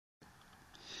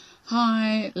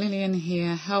Hi, Lillian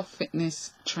here, health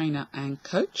fitness trainer and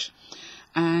coach.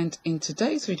 And in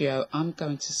today's video, I'm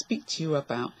going to speak to you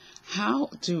about how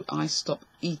do I stop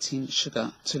eating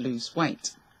sugar to lose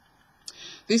weight?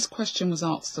 This question was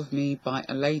asked of me by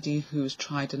a lady who has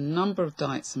tried a number of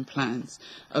diets and plans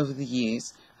over the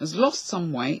years, has lost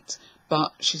some weight,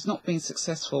 but she's not been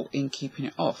successful in keeping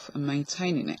it off and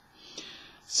maintaining it.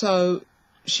 So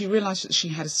she realized that she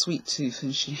had a sweet tooth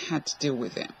and she had to deal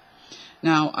with it.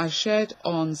 Now, I've shared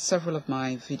on several of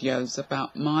my videos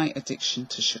about my addiction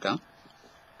to sugar,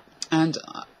 and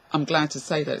I'm glad to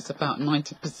say that it's about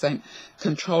 90%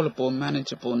 controllable and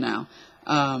manageable now.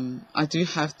 I do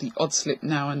have the odd slip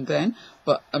now and then,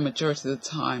 but a majority of the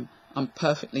time I'm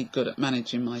perfectly good at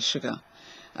managing my sugar.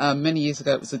 Many years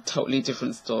ago it was a totally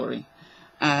different story.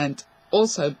 And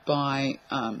also by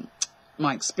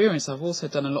my experience, I've also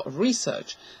done a lot of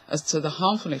research as to the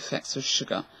harmful effects of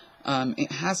sugar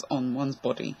it has on one's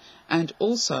body, and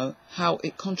also how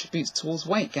it contributes towards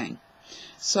weight gain.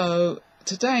 So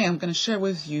today I'm going to share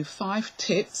with you 5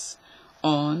 tips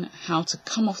on how to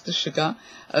come off the sugar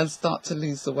and start to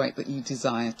lose the weight that you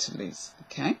desire to lose.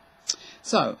 Okay,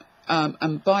 so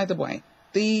and by the way,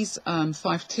 these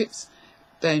 5 tips,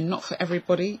 they're not for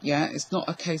everybody. It's not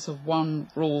a case of one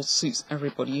rule suits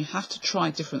everybody. You have to try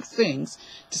different things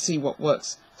to see what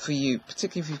works for you,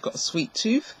 particularly if you've got a sweet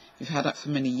tooth, you've had that for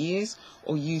many years,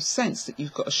 or you sense that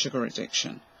you've got a sugar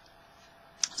addiction.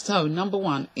 So number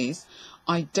 1 is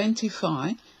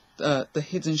identify the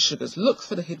hidden sugars. Look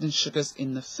for the hidden sugars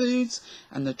in the foods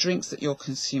and the drinks that you're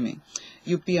consuming.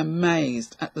 You'll be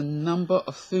amazed at the number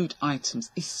of food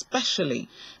items, especially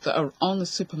that are on the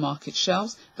supermarket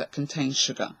shelves, that contain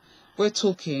sugar. We're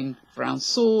talking brown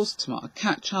sauce, tomato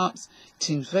ketchups,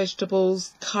 tinned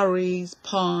vegetables, curries,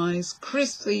 pies,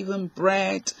 crisps, even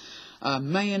bread,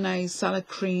 mayonnaise, salad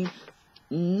cream.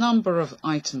 Number of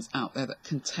items out there that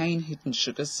contain hidden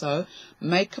sugars. So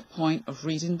make a point of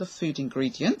reading the food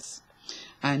ingredients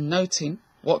and noting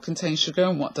what contains sugar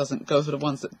and what doesn't. Go for the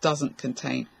ones that doesn't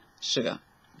contain sugar.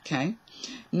 Okay,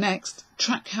 next,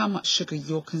 track how much sugar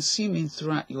you're consuming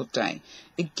throughout your day.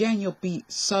 Again, you'll be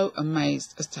so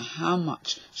amazed as to how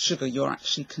much sugar you're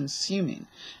actually consuming,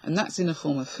 and that's in the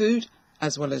form of food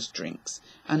as well as drinks.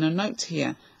 And a note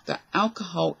here that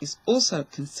alcohol is also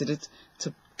considered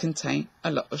to contain a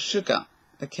lot of sugar.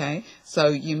 Okay, so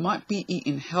you might be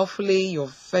eating healthily, your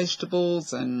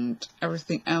vegetables and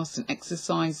everything else, and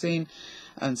exercising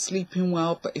and sleeping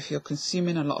well, but if you're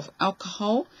consuming a lot of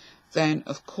alcohol, then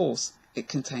of course it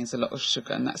contains a lot of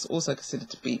sugar, and that's also considered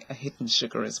to be a hidden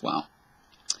sugar as well.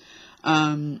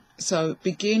 So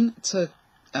begin to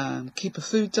keep a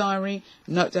food diary,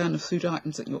 note down the food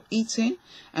items that you're eating,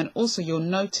 and also you'll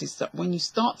notice that when you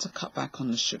start to cut back on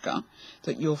the sugar,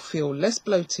 that you'll feel less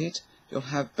bloated, you'll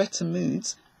have better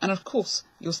moods, and of course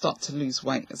you'll start to lose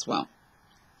weight as well.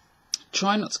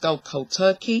 Try not to go cold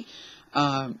turkey.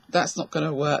 That's not going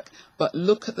to work, but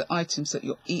look at the items that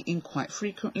you're eating quite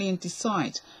frequently and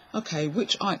decide, okay,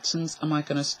 which items am I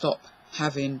going to stop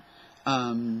having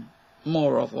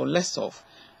more of or less of.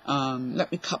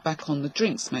 Let me cut back on the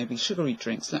drinks, maybe sugary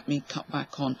drinks. Let me cut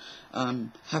back on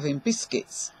having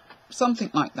biscuits,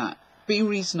 something like that. Be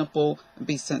reasonable and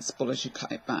be sensible as you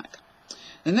cut it back.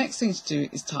 The next thing to do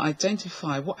is to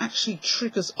identify what actually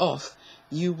triggers off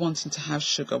you wanting to have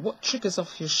sugar. What triggers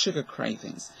off your sugar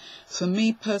cravings? For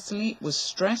me personally, it was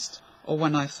stress or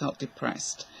when I felt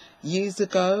depressed. Years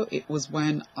ago, it was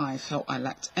when I felt I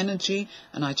lacked energy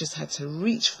and I just had to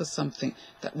reach for something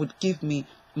that would give me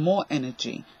more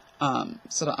energy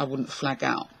so that I wouldn't flag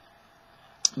out.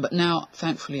 But now,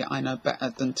 thankfully, I know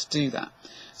better than to do that.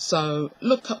 So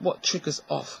look at what triggers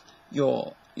off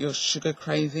your sugar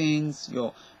cravings,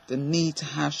 the need to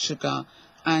have sugar,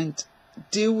 and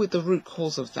deal with the root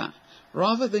cause of that.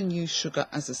 Rather than use sugar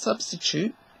as a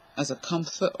substitute, as a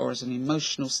comfort or as an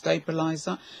emotional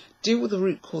stabilizer, deal with the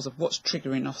root cause of what's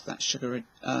triggering off that sugar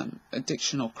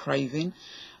addiction or craving.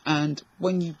 And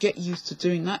when you get used to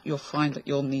doing that, you'll find that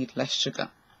you'll need less sugar.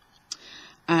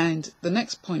 And the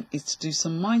next point is to do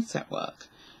some mindset work.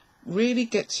 Really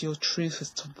get to your truth as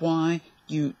to why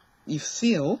you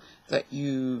feel that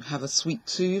you have a sweet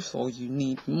tooth or you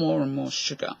need more and more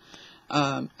sugar.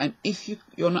 And if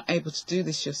you're not able to do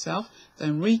this yourself,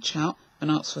 then reach out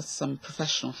and ask for some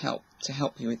professional help to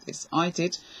help you with this. I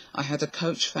did. I had a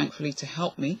coach, thankfully, to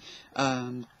help me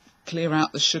clear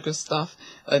out the sugar stuff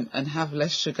and have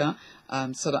less sugar,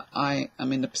 so that I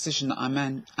am in the position that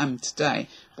I am today,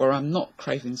 where I'm not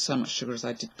craving so much sugar as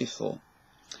I did before.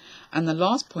 And the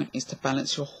last point is to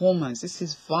balance your hormones. This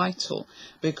is vital,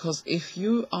 because if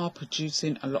you are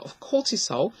producing a lot of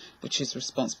cortisol, which is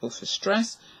responsible for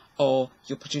stress, or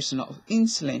you're producing a lot of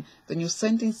insulin, then you're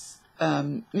sending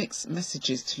mixed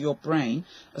messages to your brain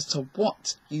as to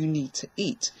what you need to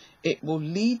eat. It will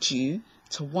lead you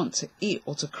to want to eat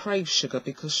or to crave sugar,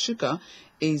 because sugar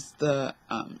is the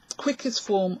quickest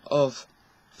form of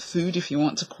food, if you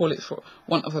want to call it for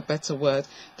want of a better word,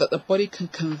 that the body can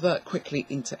convert quickly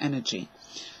into energy.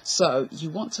 So you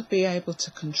want to be able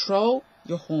to control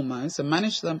your hormones and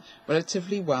manage them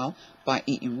relatively well by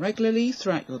eating regularly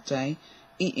throughout your day,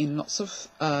 eating lots of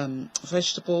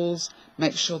vegetables,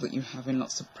 make sure that you're having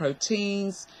lots of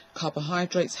proteins,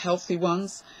 carbohydrates, healthy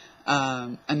ones,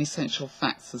 and essential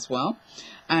fats as well,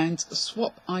 and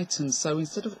swap items. So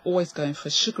instead of always going for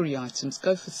sugary items,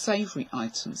 go for savoury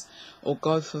items or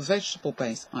go for vegetable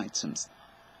based items.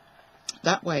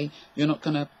 That way you're not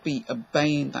going to be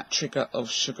obeying that trigger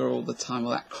of sugar all the time,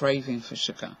 or that craving for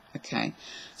sugar. Okay,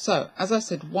 so as I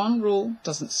said, one rule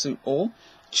doesn't suit all.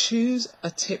 Choose a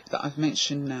tip that I've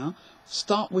mentioned now.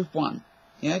 Start with one,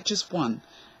 just one,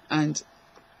 and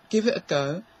give it a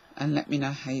go and let me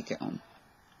know how you get on.